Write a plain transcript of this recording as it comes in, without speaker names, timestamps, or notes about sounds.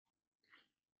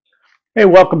Hey,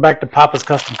 welcome back to Papa's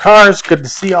Custom Cars. Good to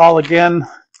see you all again.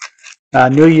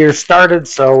 New Year started,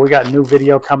 so we got a new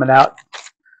video coming out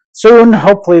soon.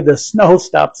 Hopefully the snow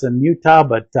stops in Utah,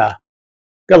 but got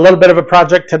a little bit of a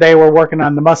project today. We're working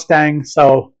on the Mustang,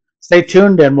 so stay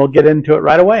tuned and we'll get into it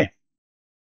right away.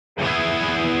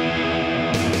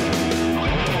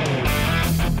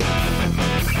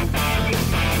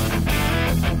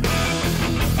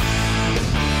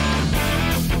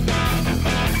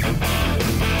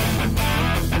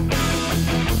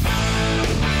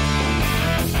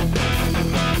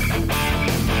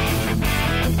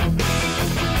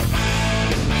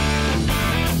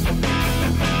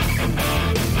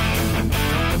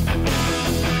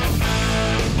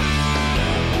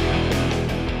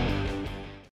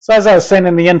 So as I was saying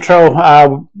in the intro,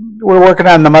 we're working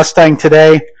on the Mustang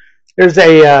today. There's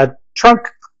a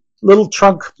little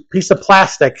trunk piece of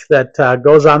plastic that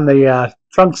goes on the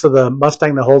trunks of the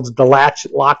Mustang that holds the latch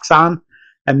locks on.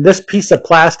 And this piece of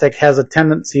plastic has a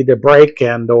tendency to break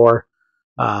or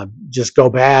just go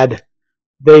bad.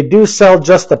 They do sell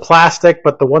just the plastic,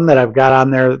 but the one that I've got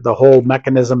on there, the whole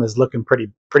mechanism is looking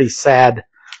pretty sad.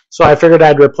 So I figured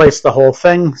I'd replace the whole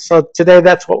thing. So today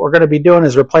that's what we're going to be doing,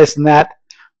 is replacing that,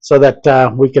 so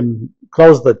that we can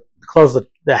close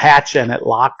the hatch and it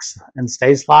locks and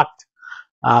stays locked.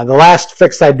 The last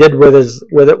fix I did with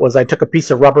it was I took a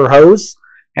piece of rubber hose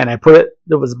and I put it.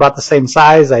 It was about the same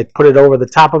size. I put it over the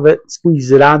top of it,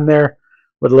 squeezed it on there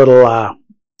with a little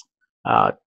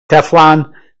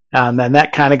Teflon, and then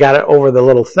that kind of got it over the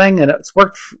little thing, and it's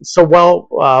worked so well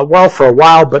for a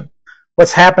while. But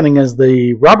what's happening is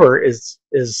the rubber is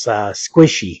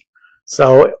squishy.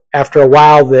 So after a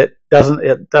while, that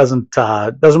doesn't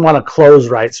want to close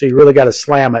right. So you really got to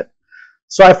slam it.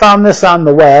 So I found this on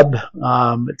the web.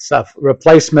 It's a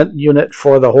replacement unit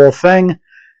for the whole thing,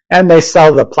 and they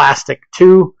sell the plastic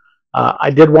too. I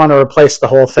did want to replace the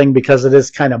whole thing because it is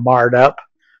kind of marred up.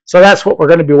 So that's what we're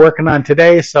going to be working on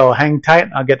today. So hang tight.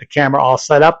 I'll get the camera all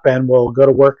set up, and we'll go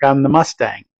to work on the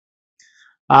Mustang.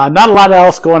 Not a lot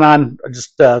else going on.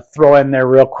 Just throw in there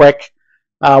real quick.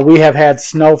 We have had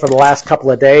snow for the last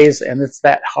couple of days, and it's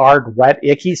that hard, wet,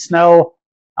 icky snow.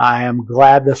 I am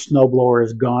glad the snowblower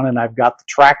is gone, and I've got the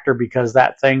tractor because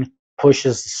that thing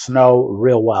pushes the snow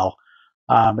real well.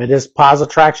 It is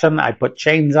positive traction. I put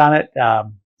chains on it,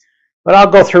 but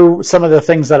I'll go through some of the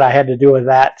things that I had to do with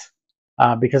that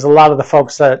because a lot of the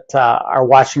folks that are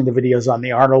watching the videos on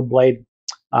the Arnold blade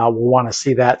will want to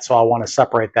see that, so I want to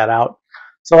separate that out.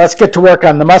 So let's get to work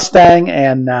on the Mustang,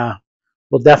 and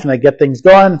we'll definitely get things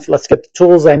going. Let's get the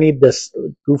tools. I need this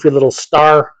goofy little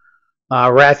star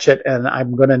ratchet, and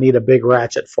I'm going to need a big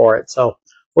ratchet for it. So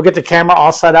we'll get the camera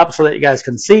all set up so that you guys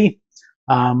can see,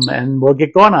 and we'll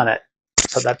get going on it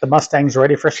so that the Mustang's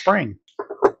ready for spring.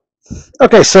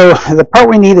 Okay, so the part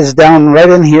we need is down right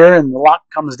in here, and the lock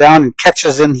comes down and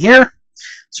catches in here.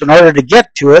 So in order to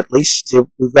get to it, at least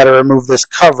we've got to remove this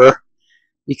cover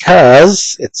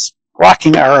because it's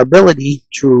blocking our ability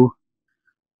to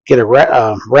get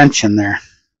a wrench in there.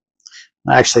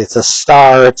 Actually, it's a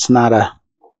star. It's not a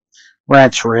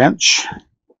wrench.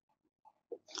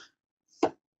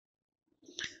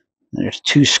 There's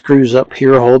two screws up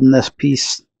here holding this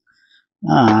piece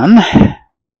on.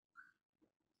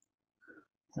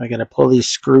 I got to pull these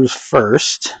screws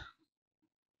first.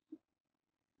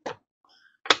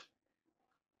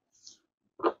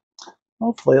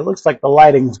 Hopefully, it looks like the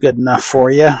lighting's good enough for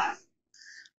you.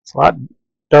 It's a lot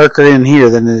darker in here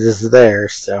than it is there,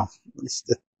 so at least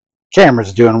the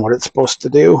camera's doing what it's supposed to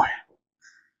do.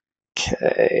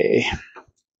 Okay,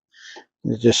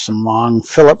 there's just some long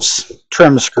Phillips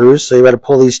trim screws, so you got to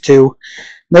pull these two.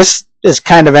 This is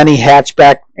kind of any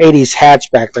hatchback, 80s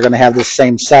hatchback. They're going to have the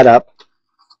same setup,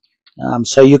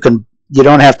 so you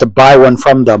don't have to buy one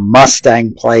from the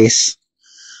Mustang place.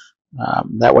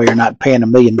 That way, you're not paying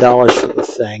 $1 million for the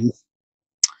thing,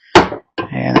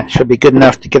 and it should be good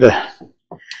enough to get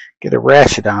a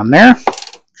ratchet on there.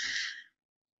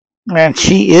 And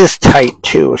she is tight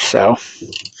too, so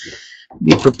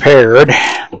be prepared.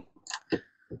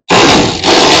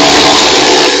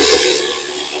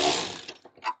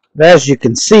 As you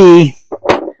can see,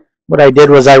 what I did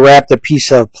was I wrapped a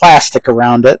piece of plastic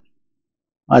around it.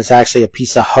 Well, it's actually a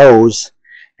piece of hose,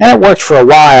 and it worked for a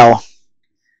while,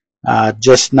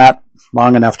 just not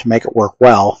long enough to make it work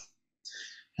well.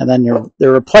 And then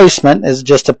the replacement is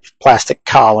just a plastic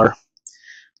collar.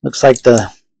 Looks like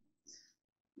the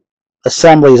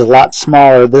assembly is a lot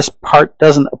smaller. This part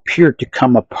doesn't appear to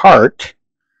come apart,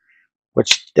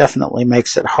 which definitely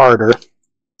makes it harder.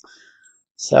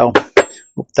 So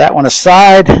put that one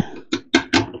aside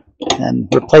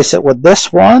and replace it with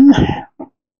this one.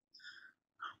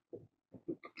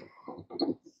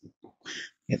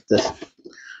 Get the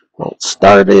bolt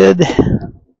started.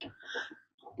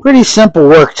 Pretty simple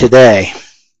work today.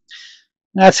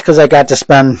 That's because I got to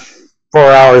spend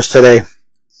 4 hours today.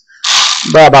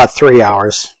 About 3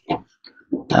 hours.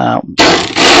 Doing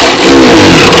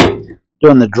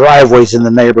the driveways in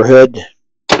the neighborhood.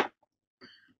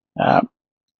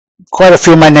 Quite a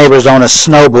few of my neighbors own a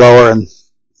snowblower, and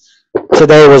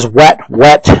today was wet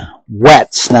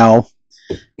snow.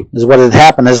 Is what had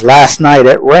happened is last night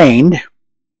it rained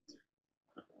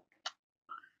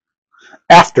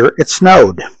after it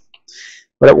snowed,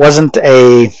 but it was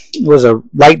a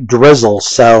light drizzle,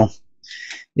 so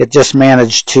it just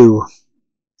managed to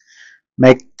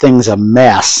make things a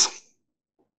mess.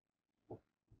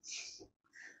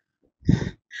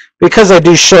 Because I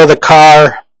do show the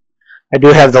car, I do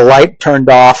have the light turned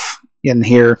off in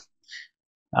here,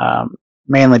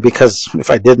 mainly because if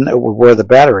I didn't, it would wear the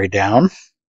battery down.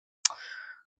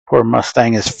 Poor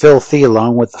Mustang is filthy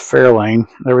along with the Fairlane.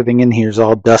 Everything in here is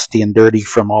all dusty and dirty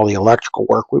from all the electrical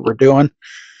work we were doing.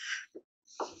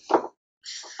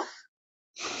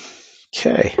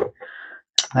 Okay,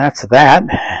 that's that,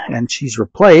 and she's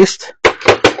replaced.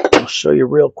 I'll show you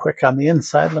real quick on the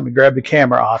inside. Let me grab the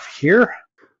camera off here.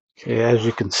 Okay, as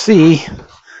you can see,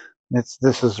 this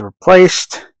is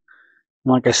replaced.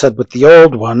 Like I said with the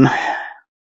old one,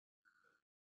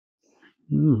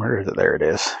 where is it? There it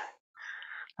is.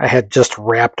 I had just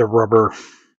wrapped a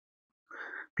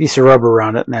piece of rubber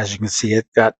around it, and as you can see, it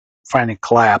got finally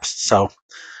collapsed. So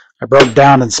I broke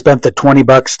down and spent the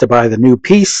 $20 to buy the new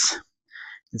piece.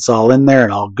 It's all in there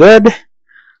and all good.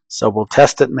 So we'll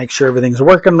test it and make sure everything's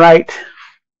working right.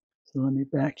 So let me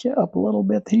back you up a little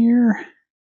bit here.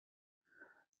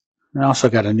 I also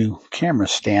got a new camera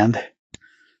stand.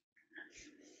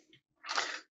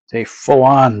 It's a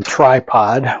full-on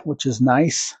tripod, which is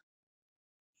nice.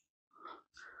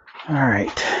 All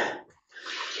right.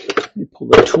 Let me pull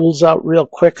the tools out real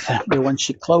quick. That way when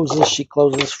she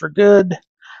closes for good.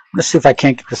 Let's see if I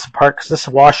can't get this apart, because this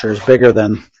washer is bigger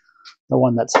than the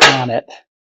one that's on it.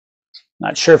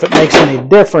 Not sure if it makes any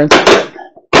difference,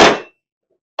 but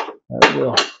it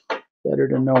will. Better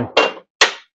to know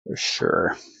for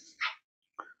sure.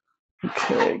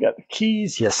 Okay, got the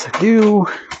keys. Yes, I do.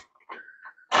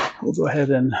 We'll go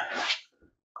ahead and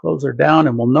close her down,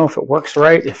 and we'll know if it works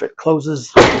right, if it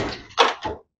closes.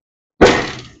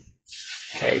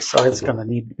 Okay, so it's going to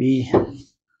need to be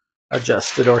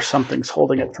adjusted, or something's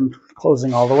holding it from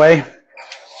closing all the way.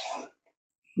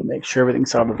 Make sure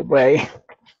everything's out of the way.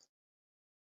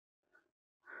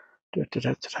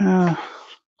 That's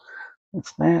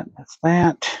that. That's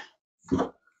that.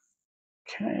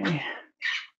 Okay.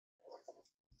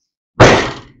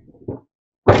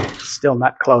 Still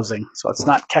not closing, so it's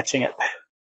not catching it.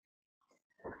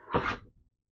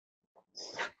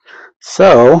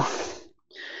 So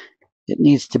it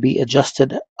needs to be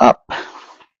adjusted up.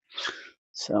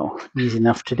 So easy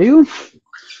enough to do.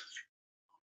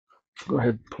 Go ahead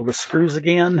and pull the screws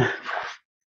again.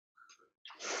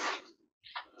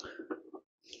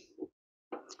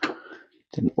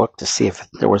 Didn't look to see if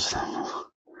there was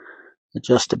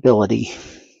adjustability.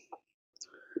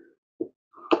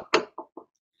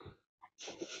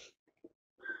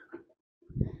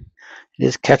 It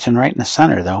is catching right in the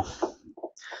center, though.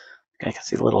 I can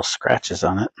see little scratches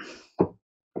on it. Well,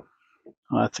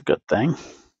 that's a good thing.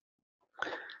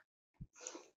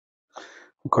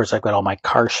 Of course, I've got all my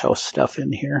car show stuff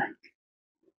in here.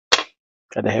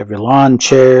 Got to have your lawn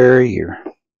chair, your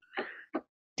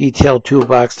detailed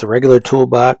toolbox, the regular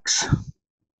toolbox.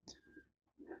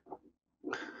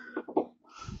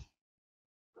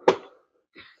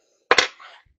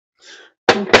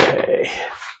 Okay.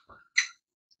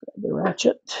 Grab the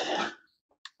ratchet.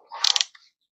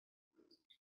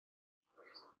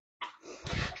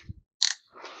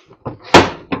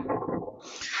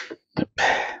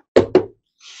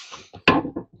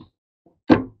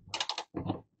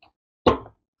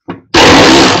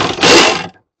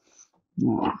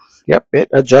 Yep, it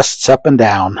adjusts up and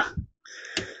down.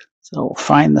 So we'll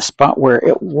find the spot where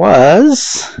it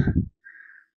was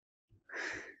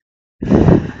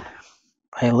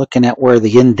by looking at where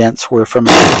the indents were from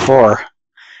it before.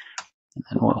 And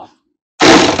then we'll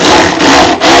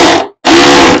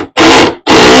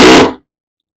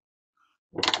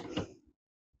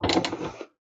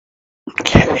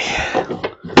okay.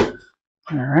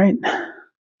 All right.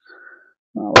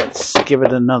 Well, let's give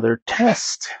it another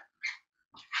test.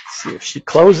 See if she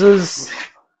closes.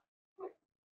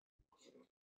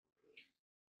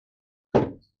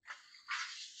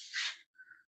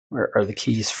 Where are the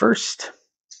keys first?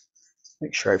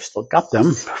 Make sure I've still got them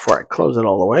before I close it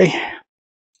all the way.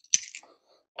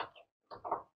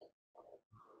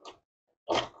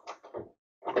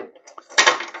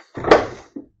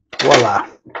 voila.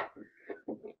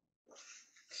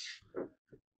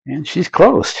 And she's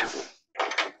closed.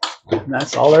 And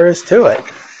that's all there is to it.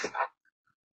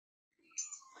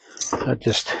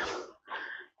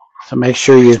 So make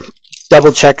sure you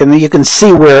double check, and you can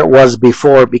see where it was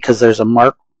before because there's a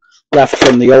mark left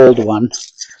from the old one.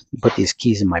 Put these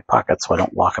keys in my pocket so I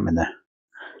don't lock them in the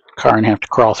car and have to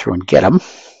crawl through and get them.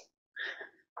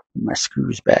 Put my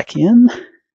screws back in.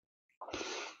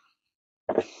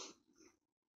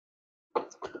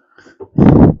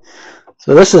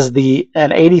 So this is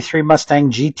an 83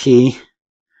 Mustang GT,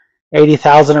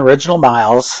 80,000 original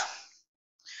miles.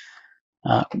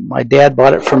 My dad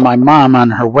bought it from my mom on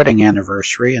her wedding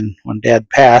anniversary, and when Dad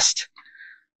passed,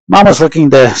 Mom was looking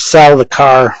to sell the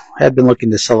car, had been looking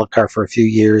to sell the car for a few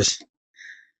years.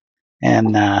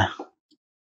 And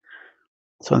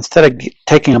so instead of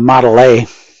taking a Model A,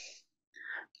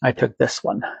 I took this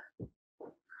one.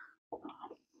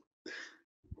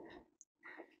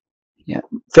 Yeah,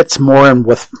 fits more in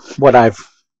with what I've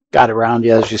got around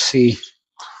you, as you see.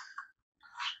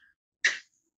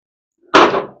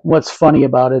 What's funny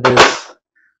about it is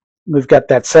we've got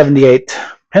that 78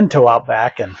 Pinto out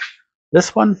back, and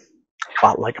this one, a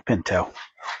lot like a Pinto.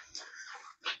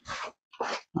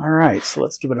 All right, so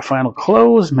let's give it a final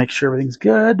close, make sure everything's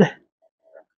good.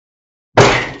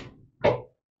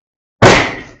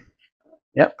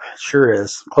 Yep, sure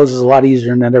is. Closes a lot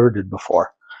easier than it ever did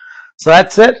before. So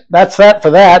that's it. That's that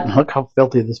for that. Look how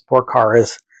filthy this poor car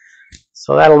is.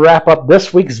 So that'll wrap up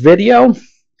this week's video.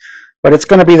 But it's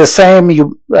going to be the same.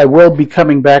 I will be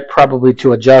coming back probably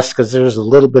to adjust because there's a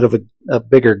little bit of a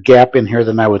bigger gap in here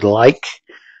than I would like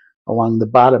along the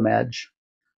bottom edge.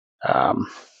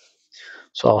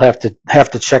 So I'll have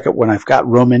to check it when I've got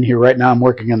room in here. Right now I'm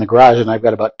working in the garage and I've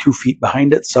got about 2 feet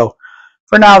behind it. So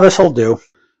for now this will do.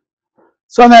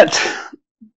 So on that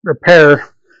repair,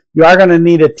 you are going to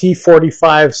need a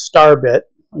T45 star bit.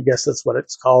 I guess that's what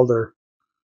it's called, or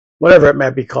whatever it might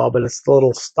be called, but it's the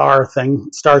little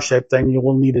star-shaped thing. You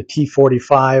will need a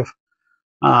T45.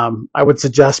 I would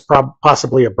suggest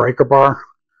possibly a breaker bar.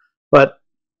 But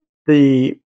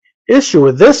the issue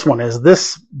with this one is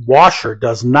this washer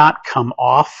does not come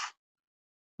off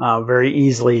very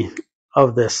easily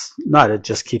of this nut. It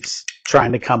just keeps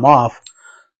trying to come off.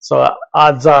 So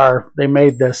odds are they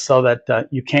made this so that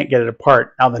you can't get it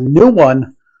apart. Now the new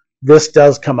one, this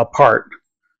does come apart.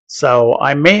 So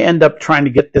I may end up trying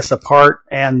to get this apart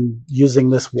and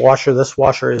using this washer. This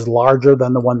washer is larger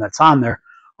than the one that's on there.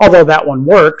 Although that one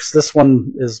works, this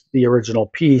one is the original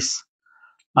piece.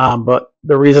 But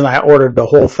the reason I ordered the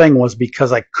whole thing was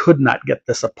because I could not get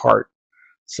this apart.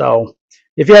 So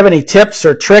if you have any tips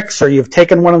or tricks, or you've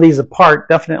taken one of these apart,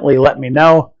 definitely let me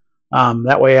know.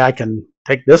 That way I can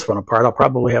take this one apart. I'll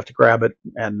probably have to grab it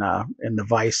and in the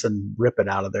vise and rip it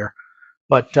out of there.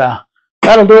 But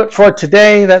that'll do it for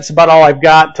today. That's about all I've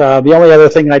got. The only other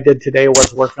thing I did today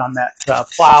was work on that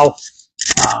plow.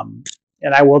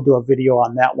 And I will do a video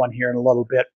on that one here in a little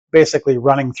bit, basically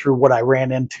running through what I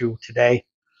ran into today.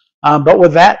 But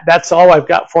with that, that's all I've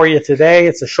got for you today.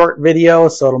 It's a short video,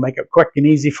 so it'll make it quick and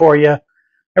easy for you.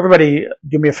 Everybody,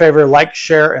 do me a favor, like,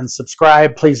 share, and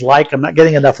subscribe. Please like. I'm not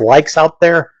getting enough likes out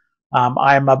there.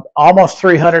 I'm almost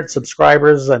 300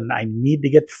 subscribers, and I need to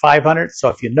get to 500. So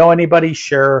if you know anybody,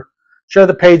 share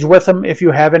the page with them. If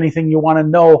you have anything you want to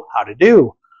know how to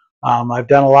do, I've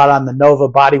done a lot on the Nova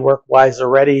bodywork wise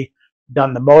already.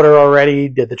 Done the motor already.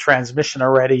 Did the transmission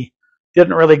already.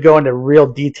 Didn't really go into real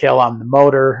detail on the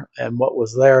motor and what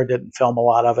was there. Didn't film a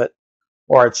lot of it,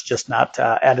 or it's just not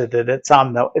edited. It's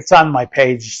on my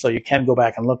page, so you can go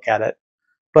back and look at it.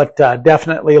 But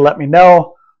definitely let me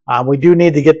know. We do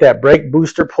need to get that brake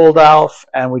booster pulled off,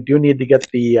 and we do need to get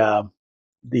the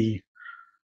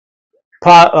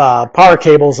power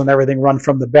cables and everything run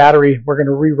from the battery. We're going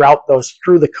to reroute those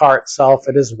through the car itself.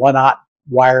 It is 1/0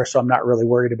 wire, so I'm not really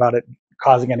worried about it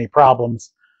causing any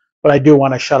problems. But I do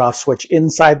want a shut-off switch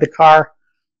inside the car,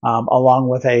 along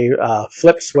with a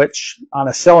flip switch on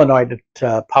a solenoid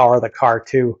to power the car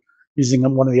too, using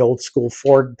one of the old school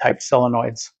Ford type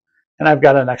solenoids. And I've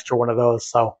got an extra one of those.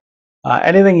 So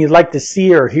anything you'd like to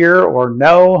see or hear or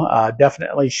know,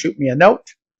 definitely shoot me a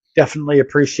note. Definitely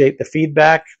appreciate the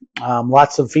feedback.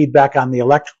 Lots of feedback on the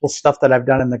electrical stuff that I've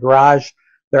done in the garage.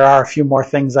 There are a few more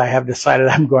things I have decided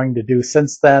I'm going to do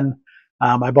since then.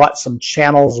 I bought some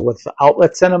channels with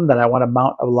outlets in them that I want to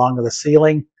mount along the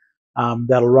ceiling.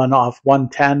 That'll run off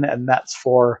 110, and that's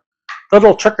for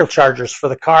little trickle chargers for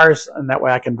the cars, and that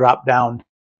way I can drop down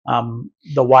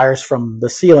the wires from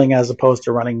the ceiling as opposed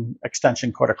to running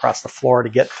extension cord across the floor to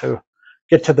get to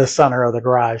the center of the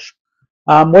garage.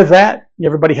 With that,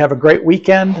 everybody have a great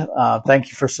weekend. Thank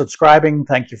you for subscribing.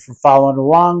 Thank you for following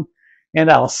along. And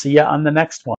I'll see you on the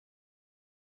next one.